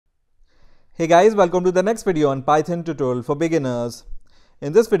Hey guys, welcome to the next video on Python tutorial for beginners.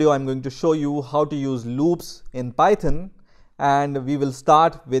 In this video, I'm going to show you how to use loops in Python, and we will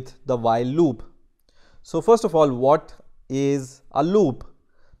start with the while loop. So first of all, what is a loop?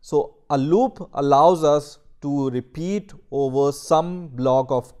 So a loop allows us to repeat over some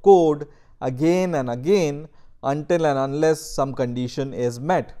block of code again and again until and unless some condition is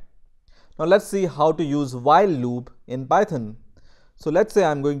met. Now let's see how to use while loop in Python. So let's say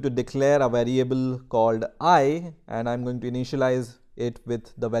I'm going to declare a variable called I, and I'm going to initialize it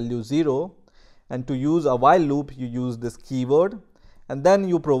with the value 0. And to use a while loop, you use this keyword and then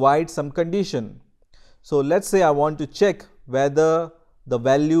you provide some condition. So let's say I want to check whether the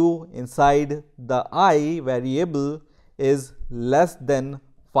value inside the I variable is less than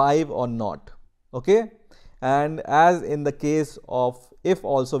 5 or not. Okay, and as in the case of if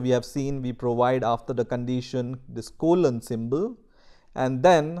also, we have seen we provide after the condition this colon symbol, and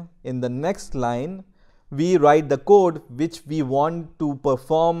then in the next line we write the code which we want to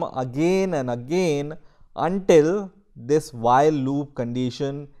perform again and again until this while loop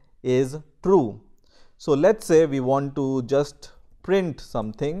condition is true. So let's say we want to just print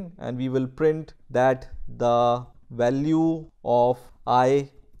something, and we will print that the value of I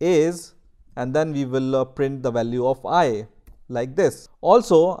is, and then we will print the value of I like this.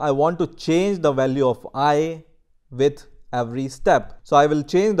 Also, I want to change the value of I with every step. So I will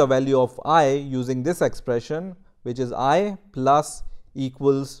change the value of I using this expression, which is I plus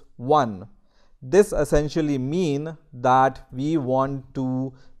equals 1. This essentially means that we want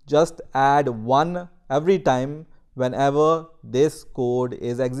to just add 1 every time whenever this code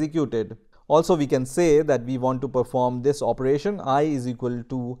is executed. Also, we can say that we want to perform this operation I is equal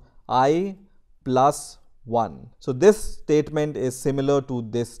to I plus 1. So this statement is similar to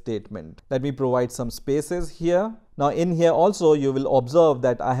this statement. Let me provide some spaces here. Now in here also you will observe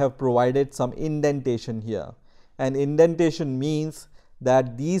that I have provided some indentation here, and indentation means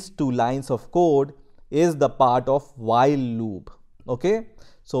that these two lines of code is the part of while loop. Okay,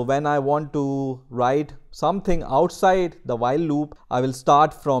 so when I want to write something outside the while loop, I will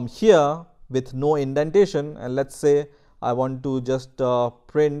start from here with no indentation, and let's say I want to just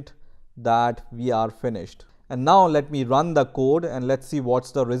print that we are finished. And now let me run the code and let's see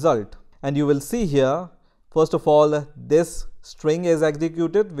what's the result. And you will see here, first of all, this string is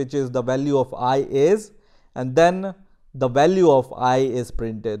executed, which is the value of I is, and then the value of I is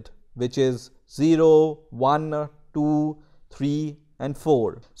printed, which is 0, 1, 2, 3 and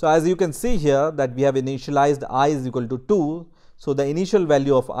 4. So as you can see here that we have initialized I is equal to 2. So the initial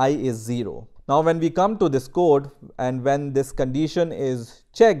value of I is 0. Now when we come to this code and when this condition is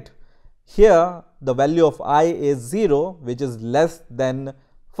checked, here the value of I is 0, which is less than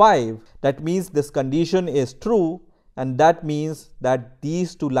 5. That means this condition is true, and that means that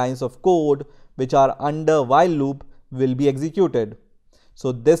these two lines of code which are under while loop will be executed.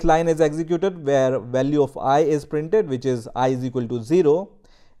 So this line is executed where value of I is printed, which is I is equal to 0,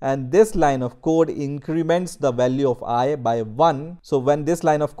 and this line of code increments the value of I by 1. So when this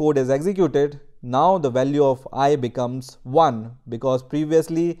line of code is executed, now the value of I becomes 1 because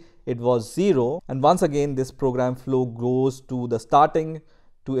previously it was 0, and once again this program flow goes to the starting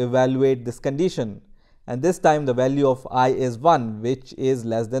to evaluate this condition, and this time the value of I is 1, which is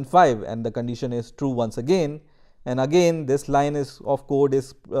less than 5, and the condition is true once again, and again this line of code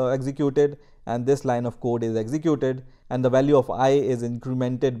is executed, and this line of code is executed, and the value of I is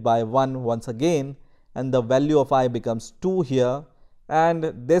incremented by 1 once again, and the value of I becomes 2 here,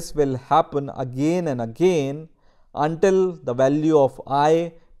 and this will happen again and again until the value of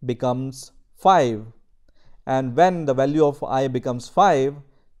I becomes 5. And when the value of I becomes 5,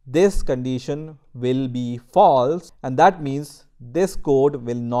 this condition will be false, and that means this code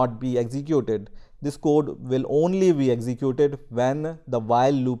will not be executed. This code will only be executed when the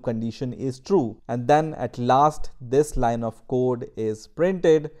while loop condition is true, and then at last this line of code is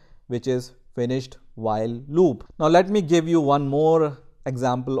printed, which is finished while loop. Now let me give you one more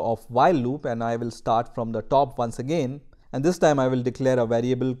example of while loop, and I will start from the top once again, and this time I will declare a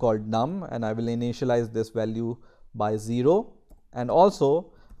variable called num, and I will initialize this value by 0, and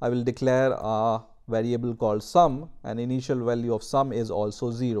also I will declare a variable called sum, and initial value of sum is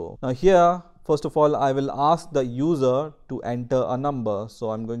also 0. Now here first of all I will ask the user to enter a number, so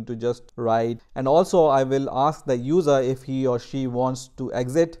I'm going to just write, and also I will ask the user if he or she wants to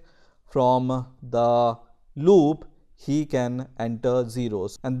exit from the loop, he can enter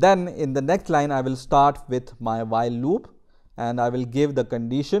zeros. And then in the next line I will start with my while loop, and I will give the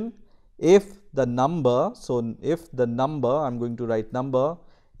condition if the number, so if the number, I'm going to write number,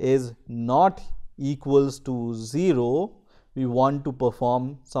 is not equals to 0, we want to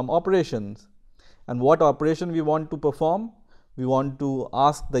perform some operations. And what operation we want to perform? We want to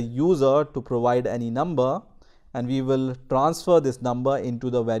ask the user to provide any number, and we will transfer this number into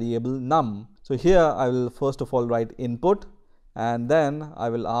the variable num. So here I will first of all write input, and then I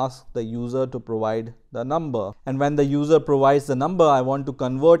will ask the user to provide the number. And when the user provides the number, I want to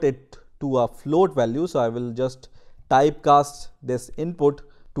convert it to a float value. So I will just typecast this input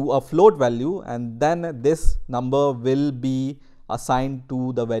to a float value, and then this number will be assigned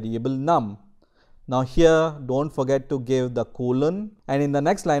to the variable num. Now here don't forget to give the colon, and in the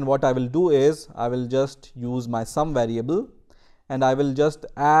next line what I will do is I will just use my sum variable, and I will just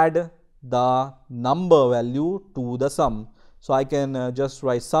add the number value to the sum. So I can just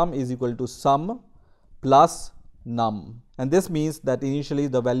write sum is equal to sum plus num, and this means that initially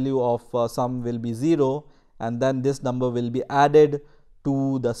the value of sum will be 0, and then this number will be added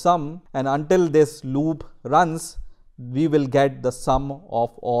to the sum, and until this loop runs we will get the sum of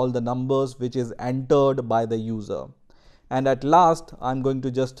all the numbers which is entered by the user. And at last I'm going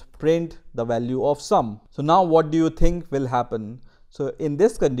to just print the value of sum. So now what do you think will happen? So in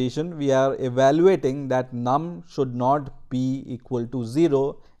this condition we are evaluating that num should not be equal to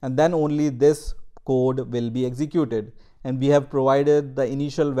 0, and then only this code will be executed, and we have provided the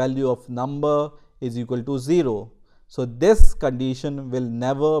initial value of number is equal to 0. So this condition will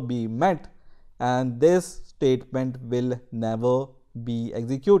never be met, and this statement will never be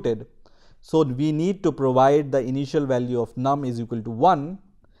executed. So we need to provide the initial value of num is equal to 1,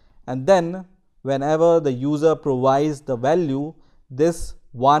 and then whenever the user provides the value, this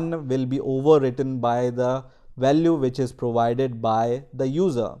 1 will be overwritten by the value which is provided by the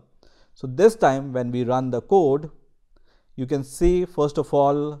user. So this time when we run the code, you can see first of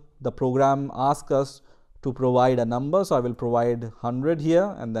all the program asks us to provide a number. So I will provide 100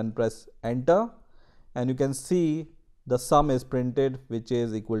 here and then press enter, and you can see the sum is printed which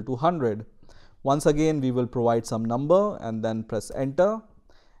is equal to 100. Once again we will provide some number and then press enter,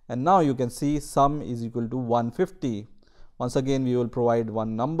 and now you can see sum is equal to 150. Once again we will provide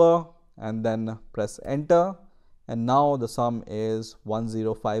one number and then press enter, and now the sum is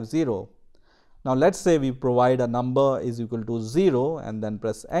 1050. Now let's say we provide a number is equal to 0 and then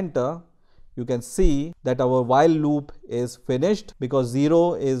press enter. You can see that our while loop is finished because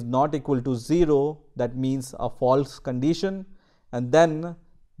 0 is not equal to 0, that means a false condition, and then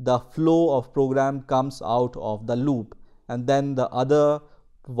the flow of program comes out of the loop, and then the other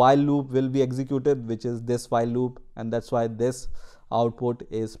while loop will be executed, which is this while loop, and that's why this output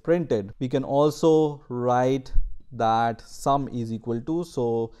is printed. We can also write that sum is equal to,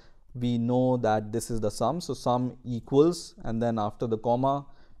 so we know that this is the sum, so sum equals, and then after the comma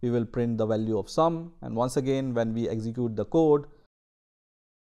we will print the value of sum. And once again when we execute the code,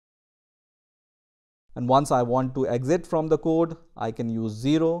 and once I want to exit from the code, I can use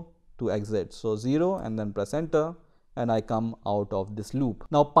 0 to exit. So 0 and then press enter, and I come out of this loop.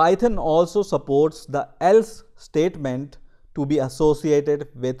 Now Python also supports the else statement to be associated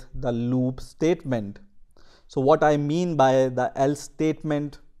with the loop statement. So what I mean by the else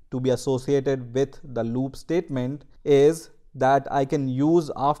statement to be associated with the loop statement is that I can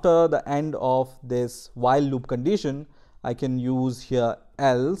use after the end of this while loop condition, I can use here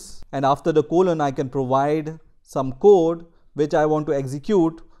else, and after the colon I can provide some code which I want to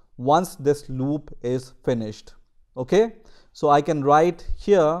execute once this loop is finished. Okay, so I can write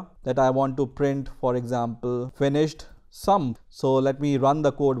here that I want to print, for example, finished sum. So let me run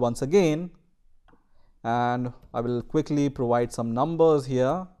the code once again, and I will quickly provide some numbers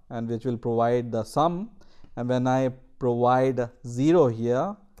here, and which will provide the sum. And when I provide 0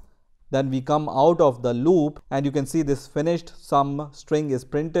 here, then we come out of the loop, and you can see this finished sum string is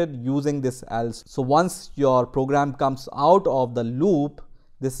printed using this else. So once your program comes out of the loop,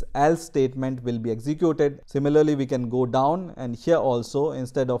 this else statement will be executed. Similarly, we can go down, and here also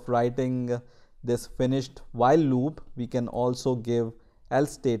instead of writing this finished while loop, we can also give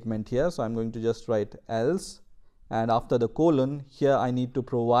else statement here. So I'm going to just write else, and after the colon here I need to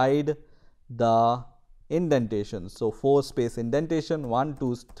provide the indentation. So 4 space indentation, 1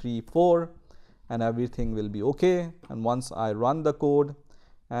 2 3 4, and everything will be okay. And once I run the code,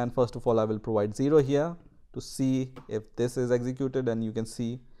 and first of all I will provide 0 here to see if this is executed, and you can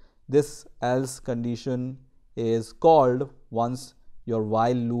see this else condition is called once your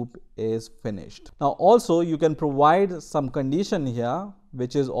while loop is finished. Now also you can provide some condition here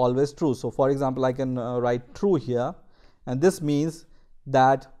which is always true. So for example, I can write true here, and this means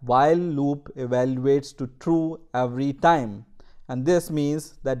that while loop evaluates to true every time, and this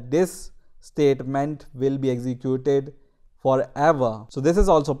means that this statement will be executed forever. So this is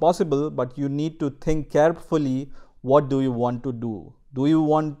also possible, but you need to think carefully what do you want to do? Do you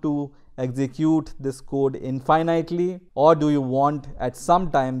want to execute this code infinitely, or do you want at some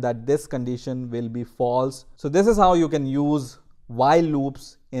time that this condition will be false? So this is how you can use while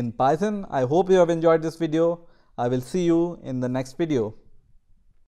loops in Python. I hope you have enjoyed this video. I will see you in the next video.